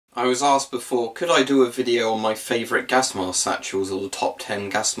I was asked before, could I do a video on my favourite gas mask satchels, or the top 10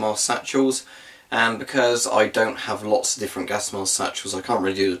 gas mask satchels? And because I don't have lots of different gas mask satchels, I can't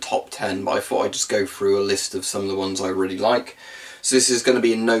really do the top 10, but I thought I'd just go through a list of some of the ones I really like. So this is going to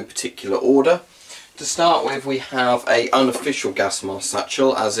be in no particular order. To start with, we have a unofficial gas mask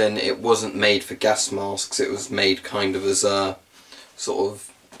satchel, as in it wasn't made for gas masks, it was made kind of as a sort of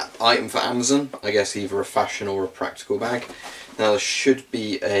item for Amazon, I guess either a fashion or a practical bag. Now there should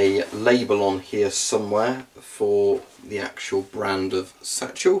be a label on here somewhere for the actual brand of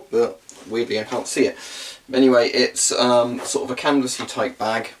satchel, but weirdly I can't see it. Anyway, it's sort of a canvasy type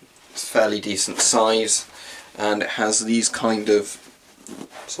bag, it's fairly decent size, and it has these kind of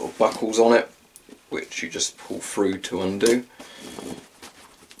sort of buckles on it, which you just pull through to undo.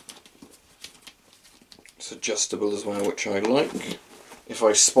 It's adjustable as well, which I like. If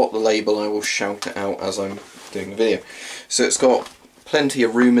I spot the label, I will shout it out as I'm doing the video. So it's got plenty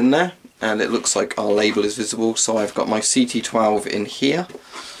of room in there, and it looks like our label is visible. So I've got my CT12 in here,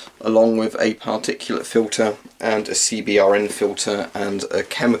 along with a particulate filter and a CBRN filter and a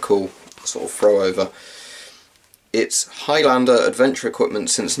chemical sort of throw over. It's Highlander Adventure Equipment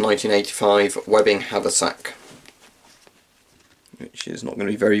since 1985 webbing haversack, which is not going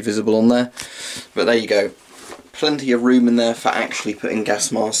to be very visible on there, but there you go. Plenty of room in there for actually putting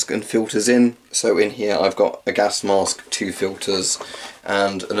gas mask and filters in. So in here I've got a gas mask, 2 filters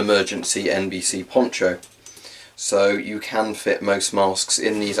and an emergency NBC poncho. So you can fit most masks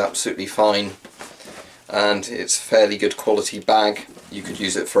in these absolutely fine, and it's a fairly good quality bag. You could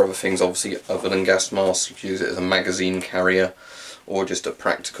use it for other things obviously other than gas masks. You could use it as a magazine carrier or just a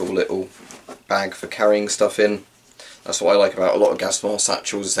practical little bag for carrying stuff in. That's what I like about a lot of gas mask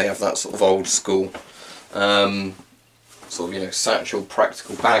satchels, they have that sort of old school sort of, you know, satchel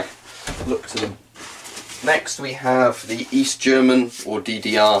practical bag look to them. Next we have the East German or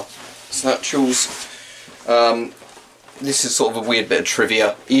DDR satchels. This is sort of a weird bit of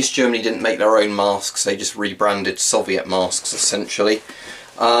trivia. East Germany didn't make their own masks, they just rebranded Soviet masks essentially.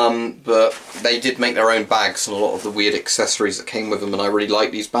 But they did make their own bags and a lot of the weird accessories that came with them, and I really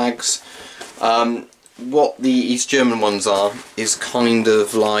like these bags. What the East German ones are is kind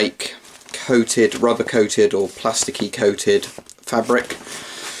of like coated, rubber coated or plasticky coated fabric.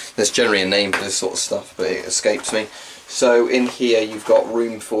 There's generally a name for this sort of stuff, but it escapes me. So in here you've got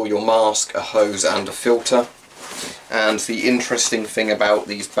room for your mask, a hose and a filter. And the interesting thing about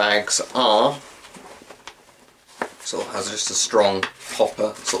these bags are, sort of has just a strong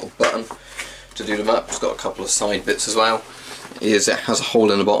popper sort of button to do them up. It's got a couple of side bits as well. It has a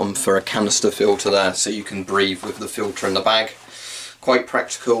hole in the bottom for a canister filter there, so you can breathe with the filter in the bag. Quite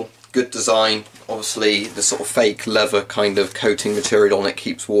practical, good design. Obviously the sort of fake leather kind of coating material on it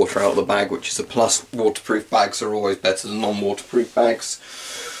keeps water out of the bag, which is a plus. Waterproof bags are always better than non-waterproof bags.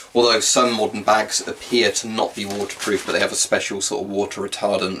 Although some modern bags appear to not be waterproof, but they have a special sort of water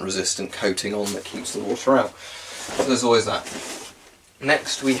retardant resistant coating on that keeps the water out. So there's always that.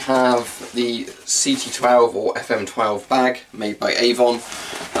 Next we have the CT12 or FM12 bag made by Avon.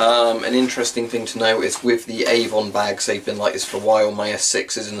 An interesting thing to know is with the Avon bags, they've been like this for a while. My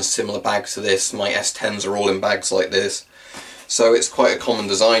S6 is in a similar bag to this, my S10s are all in bags like this. So it's quite a common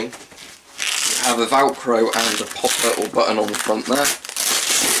design. You have a Velcro and a popper or button on the front there.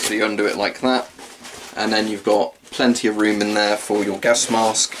 So you undo it like that. And then you've got plenty of room in there for your gas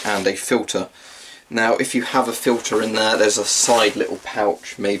mask and a filter. Now if you have a filter in there, there's a side little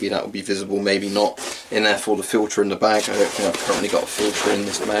pouch, maybe that will be visible, maybe not, in there for the filter in the bag. I don't think I've currently got a filter in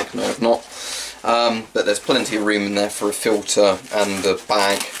this bag, no I've not. But there's plenty of room in there for a filter and a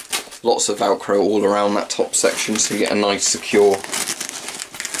bag. Lots of Velcro all around that top section, so you get a nice secure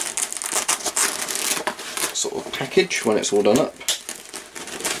sort of package when it's all done up.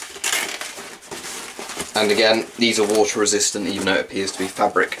 And again, these are water resistant even though it appears to be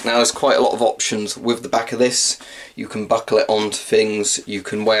fabric. Now there's quite a lot of options with the back of this. You can buckle it onto things, you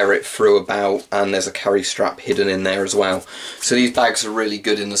can wear it through about, and there's a carry strap hidden in there as well. So these bags are really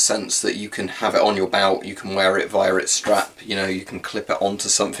good in the sense that you can have it on your belt, you can wear it via its strap, you know, you can clip it onto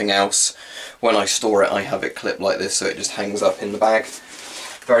something else. When I store it I have it clipped like this so it just hangs up in the bag.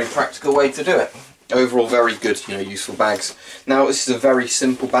 Very practical way to do it. Overall very good, you know, useful bags. Now this is a very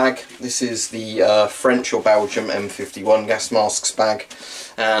simple bag. This is the French or Belgium M51 gas masks bag,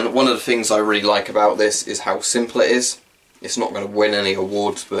 and one of the things I really like about this is how simple it is. It's not going to win any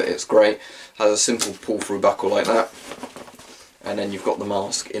awards, but it's great. It has a simple pull through buckle like that, and then you've got the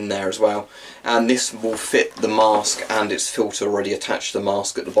mask in there as well, and this will fit the mask and its filter already attached to the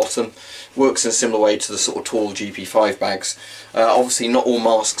mask at the bottom. Works in a similar way to the sort of tall GP5 bags. Obviously not all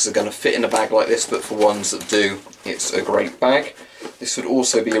masks are going to fit in a bag like this, but for ones that do, it's a great bag. This would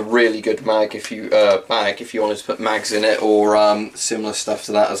also be a really good bag if you wanted to put mags in it, or similar stuff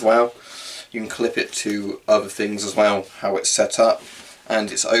to that as well. You can clip it to other things as well, how it's set up,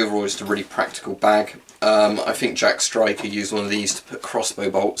 and it's overall just a really practical bag. I think Jack Striker used one of these to put crossbow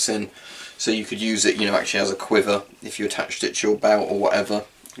bolts in, so you could use it, you know, actually as a quiver if you attached it to your belt or whatever.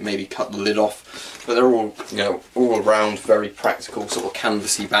 Maybe cut the lid off. But they're all, you know, all around very practical sort of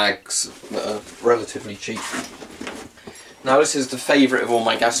canvassy bags that are relatively cheap. Now this is the favourite of all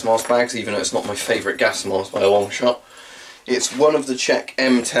my gas mask bags, even though it's not my favourite gas mask by a long shot. It's one of the Czech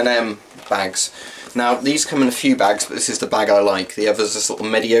M10M bags. Now these come in a few bags, but this is the bag I like. The others are sort of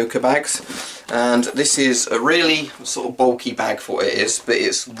mediocre bags, and this is a really sort of bulky bag for what it is, but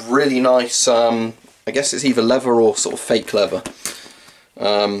it's really nice. I guess it's either leather or sort of fake leather.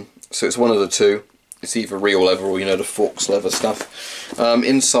 So it's one of the two. It's either real leather or, you know, the Fox leather stuff.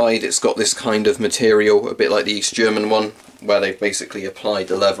 Inside it's got this kind of material, a bit like the East German one, where they've basically applied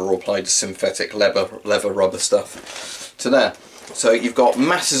the leather or applied the synthetic leather rubber stuff to there. So you've got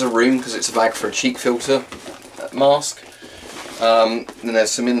masses of room because it's a bag for a cheek filter mask. And there's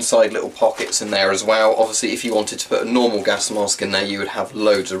some inside little pockets in there as well. Obviously if you wanted to put a normal gas mask in there, you would have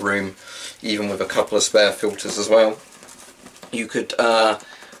loads of room, even with a couple of spare filters as well. You could,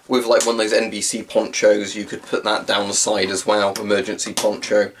 with like one of those NBC ponchos, you could put that down the side as well, emergency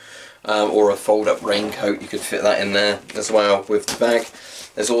poncho, or a fold-up raincoat, you could fit that in there as well with the bag.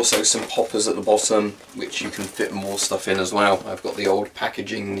 There's also some poppers at the bottom, which you can fit more stuff in as well. I've got the old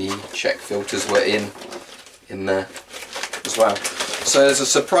packaging, the Czech filters were in there as well. So there's a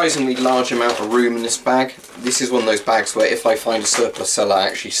surprisingly large amount of room in this bag. This is one of those bags where if I find a surplus seller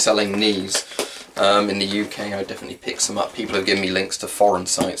actually selling these, in the UK, I definitely pick some up. People have given me links to foreign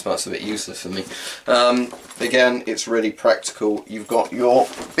sites, but that's a bit useless for me. Again, it's really practical. You've got your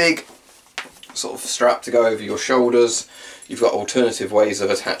big sort of strap to go over your shoulders. You've got alternative ways of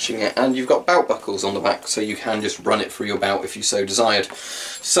attaching it, and you've got belt buckles on the back, so you can just run it through your belt if you so desired.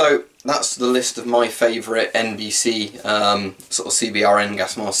 So that's the list of my favourite NBC sort of CBRN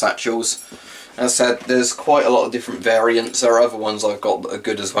gas mask satchels. As I said, there's quite a lot of different variants. There are other ones I've got that are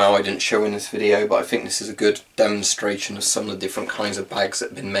good as well I didn't show in this video, but I think this is a good demonstration of some of the different kinds of bags that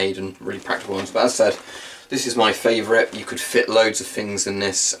have been made, and really practical ones. But as I said, this is my favourite. You could fit loads of things in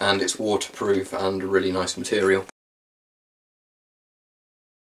this, and it's waterproof and a really nice material.